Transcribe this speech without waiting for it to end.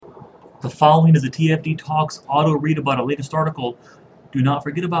The following is a TFD Talks auto read about a latest article. Do not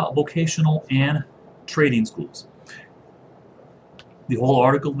forget about vocational and trading schools. The whole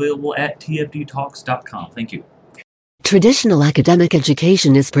article available at tfdtalks.com. Thank you. Traditional academic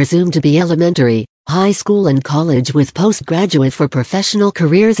education is presumed to be elementary, high school and college, with postgraduate for professional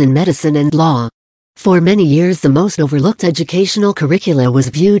careers in medicine and law. For many years, the most overlooked educational curricula was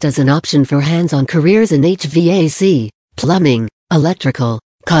viewed as an option for hands-on careers in HVAC, plumbing, electrical,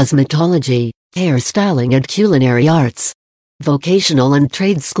 cosmetology, hairstyling and culinary arts. Vocational and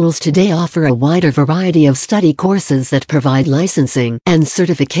trade schools today offer a wider variety of study courses that provide licensing and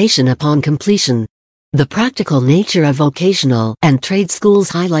certification upon completion. The practical nature of vocational and trade schools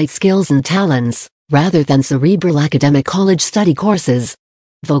highlight skills and talents, rather than cerebral academic college study courses.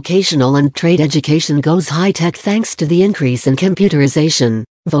 Vocational and trade education goes high-tech thanks to the increase in computerization.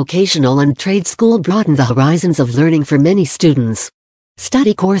 Vocational and trade school broaden the horizons of learning for many students.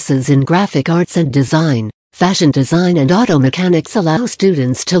 Study courses in graphic arts and design, fashion design and auto mechanics allow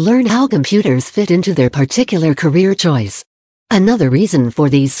students to learn how computers fit into their particular career choice. Another reason for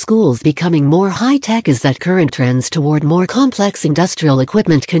these schools becoming more high-tech is that current trends toward more complex industrial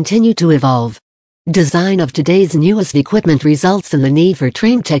equipment continue to evolve. Design of today's newest equipment results in the need for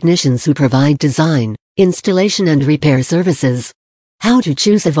trained technicians who provide design, installation and repair services. How to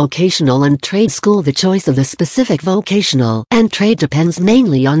choose a vocational and trade school? The choice of the specific vocational and trade depends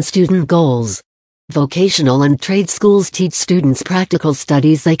mainly on student goals. Vocational and trade schools teach students practical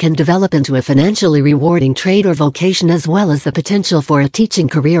studies they can develop into a financially rewarding trade or vocation, as well as the potential for a teaching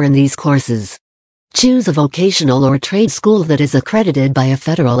career in these courses. Choose a vocational or trade school that is accredited by a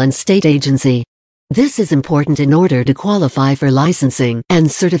federal and state agency. This is important in order to qualify for licensing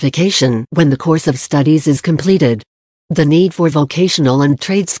and certification when the course of studies is completed. The need for vocational and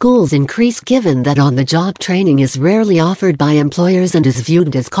trade schools increase given that on-the-job training is rarely offered by employers and is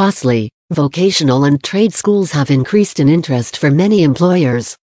viewed as costly. Vocational and trade schools have increased in interest for many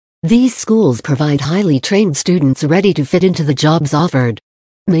employers. These schools provide highly trained students ready to fit into the jobs offered.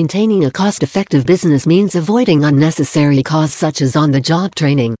 Maintaining a cost-effective business means avoiding unnecessary costs such as on-the-job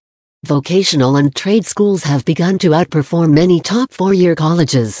training. Vocational and trade schools have begun to outperform many top four-year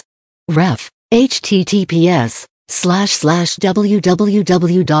colleges. Ref.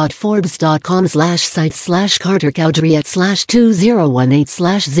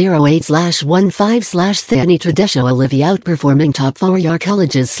 Tradisho Olivia outperforming top four-year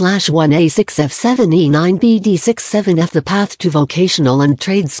colleges /1A6F7E9BD67F. The path to vocational and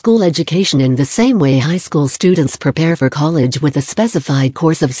trade school education. In the same way high school students prepare for college with a specified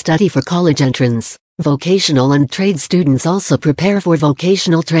course of study for college entrance, vocational and trade students also prepare for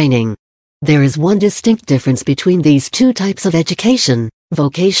vocational training. There is one distinct difference between these two types of education.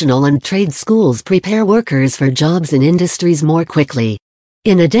 Vocational and trade schools prepare workers for jobs in industries more quickly.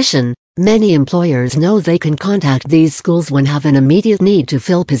 In addition, many employers know they can contact these schools when have an immediate need to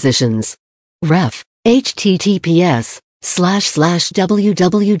fill positions. Ref.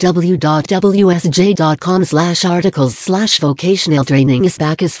 https://www.wsj.com/articles/vocational training is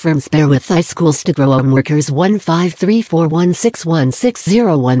Bacchus from Spare with high schools to grow workers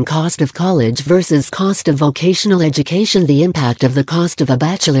 15341616101. Cost of college versus cost of vocational education. The impact of the cost of a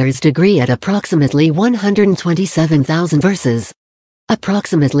bachelor's degree at approximately $127,000 versus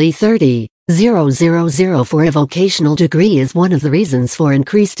approximately $30,000 for a vocational degree is one of the reasons for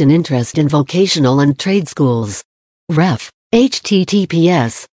increased interest in vocational and trade schools. Ref.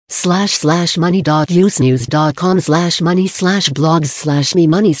 https://money.usenews.com/money/blogs/me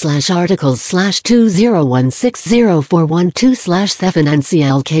money/articles/20160412/7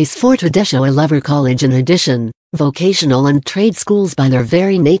 NCL case for Tradisho Oliver College. In addition, vocational and trade schools by their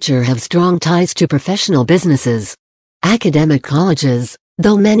very nature have strong ties to professional businesses. Academic colleges,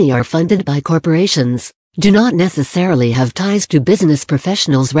 though many are funded by corporations, do not necessarily have ties to business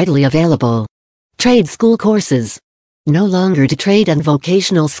professionals readily available. Trade school courses. No longer do trade and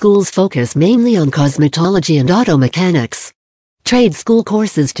vocational schools focus mainly on cosmetology and auto mechanics. Trade school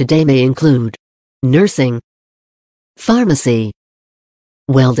courses today may include nursing, pharmacy,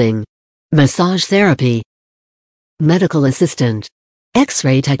 welding, massage therapy, medical assistant,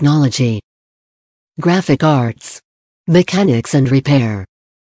 X-ray technology, graphic arts, mechanics and repair.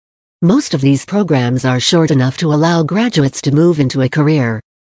 Most of these programs are short enough to allow graduates to move into a career.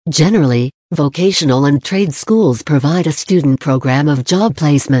 Generally, vocational and trade schools provide a student program of job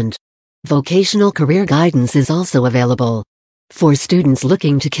placement. Vocational career guidance is also available. For students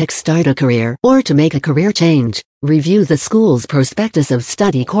looking to kickstart a career or to make a career change, review the school's prospectus of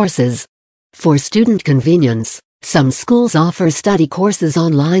study courses. For student convenience, some schools offer study courses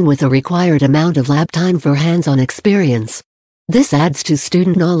online with a required amount of lab time for hands-on experience. This adds to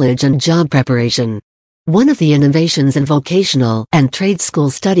student knowledge and job preparation. One of the innovations in vocational and trade school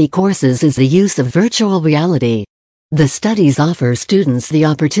study courses is the use of virtual reality. The studies offer students the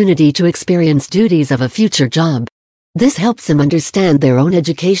opportunity to experience duties of a future job. This helps them understand their own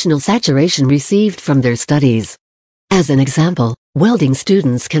educational saturation received from their studies. As an example, welding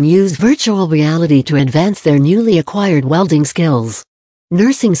students can use virtual reality to advance their newly acquired welding skills.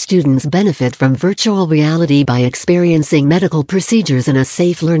 Nursing students benefit from virtual reality by experiencing medical procedures in a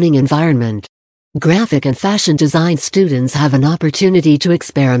safe learning environment. Graphic and fashion design students have an opportunity to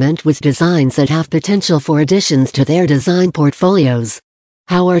experiment with designs that have potential for additions to their design portfolios.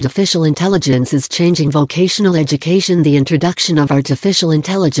 How artificial intelligence is changing vocational education. The introduction of artificial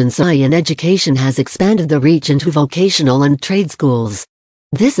intelligence (AI) in education has expanded the reach into vocational and trade schools.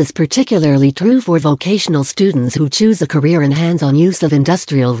 This is particularly true for vocational students who choose a career in hands-on use of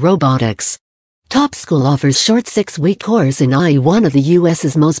industrial robotics. Top School offers short 6-week course in AI. One of the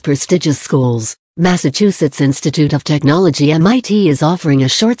U.S.'s most prestigious schools, Massachusetts Institute of Technology (MIT), is offering a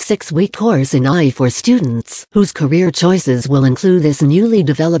short 6-week course in AI for students whose career choices will include this newly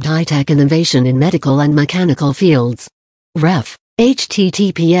developed high-tech innovation in medical and mechanical fields. Ref.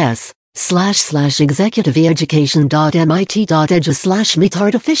 https://executiveeducation.mit.edu/meet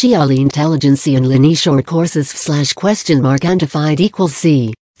artificial intelligence and linear short courses /?undefined equals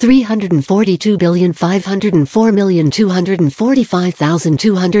C.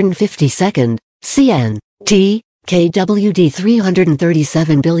 342,504,245,252, CN, T, KWD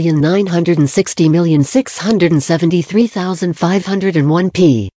 337,960,673,501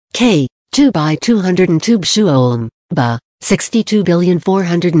 P, K, 2 by 202 Bshuolm, BA,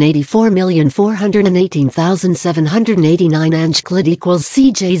 62,484,418,789 Anjklid equals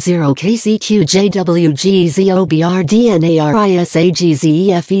CJ0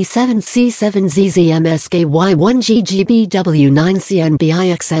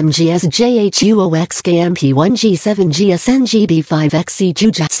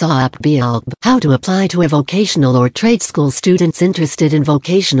 How to apply to a vocational or trade school. Students interested in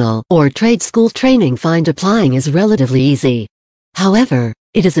vocational or trade school training find applying is relatively easy. However,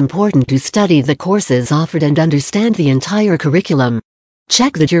 it is important to study the courses offered and understand the entire curriculum.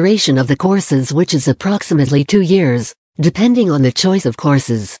 Check the duration of the courses, which is approximately 2 years, depending on the choice of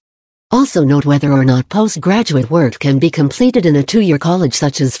courses. Also note whether or not postgraduate work can be completed in a 2-year college,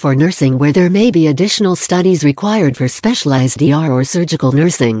 such as for nursing, where there may be additional studies required for specialized ER or surgical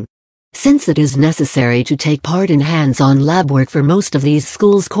nursing. Since it is necessary to take part in hands-on lab work for most of these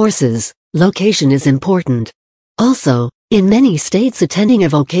schools' courses, location is important. Also, in many states, attending a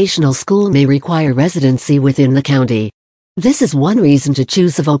vocational school may require residency within the county. This is one reason to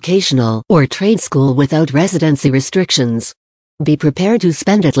choose a vocational or trade school without residency restrictions. Be prepared to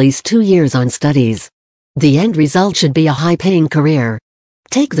spend at least 2 years on studies. The end result should be a high-paying career.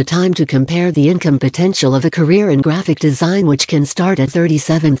 Take the time to compare the income potential of a career in graphic design, which can start at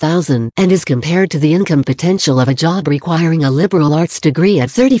 $37,000 and is compared to the income potential of a job requiring a liberal arts degree at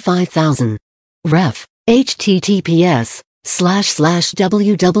 $35,000. Ref.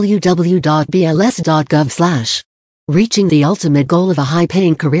 https://www.bls.gov/. Reaching the ultimate goal of a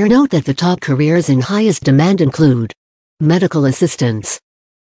high-paying career. Note that the top careers in highest demand include medical assistants,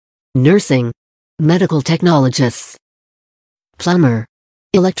 nursing, medical technologists, plumber,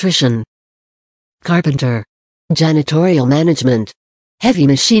 electrician, carpenter, janitorial management, heavy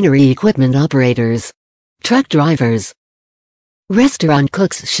machinery equipment operators, truck drivers, restaurant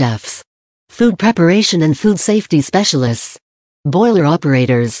cooks, chefs, food preparation and food safety specialists, boiler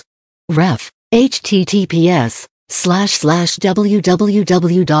operators. Ref.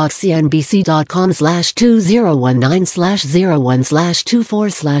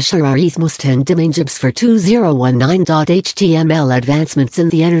 for 2019.html. Advancements in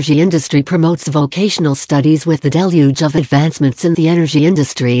the energy industry promotes vocational studies. With the deluge of advancements in the energy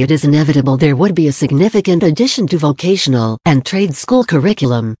industry, it is inevitable there would be a significant addition to vocational and trade school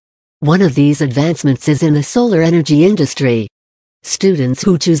curriculum. One of these advancements is in the solar energy industry. Students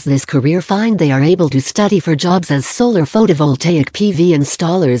who choose this career find they are able to study for jobs as solar photovoltaic PV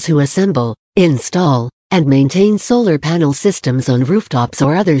installers who assemble, install, and maintain solar panel systems on rooftops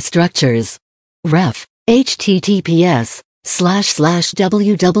or other structures. Ref.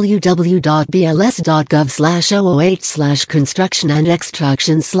 https://www.bls.gov/ooh/construction and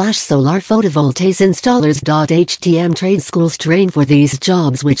extraction/solar photovoltaics installers.htm. Trade schools train for these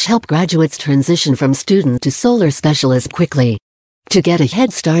jobs, which help graduates transition from student to solar specialist quickly. To get a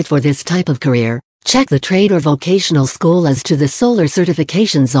head start for this type of career, check the trade or vocational school as to the solar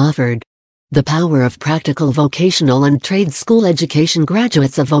certifications offered. The power of practical vocational and trade school education.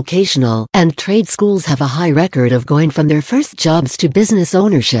 Graduates of vocational and trade schools have a high record of going from their first jobs to business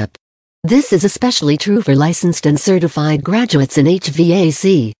ownership. This is especially true for licensed and certified graduates in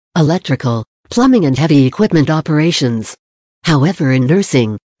HVAC, electrical, plumbing and heavy equipment operations. However, in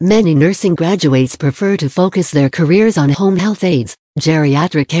nursing, many nursing graduates prefer to focus their careers on home health aides,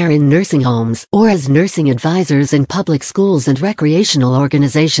 geriatric care in nursing homes, or as nursing advisors in public schools and recreational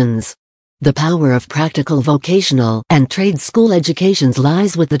organizations. The power of practical vocational and trade school educations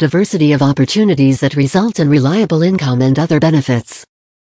lies with the diversity of opportunities that result in reliable income and other benefits.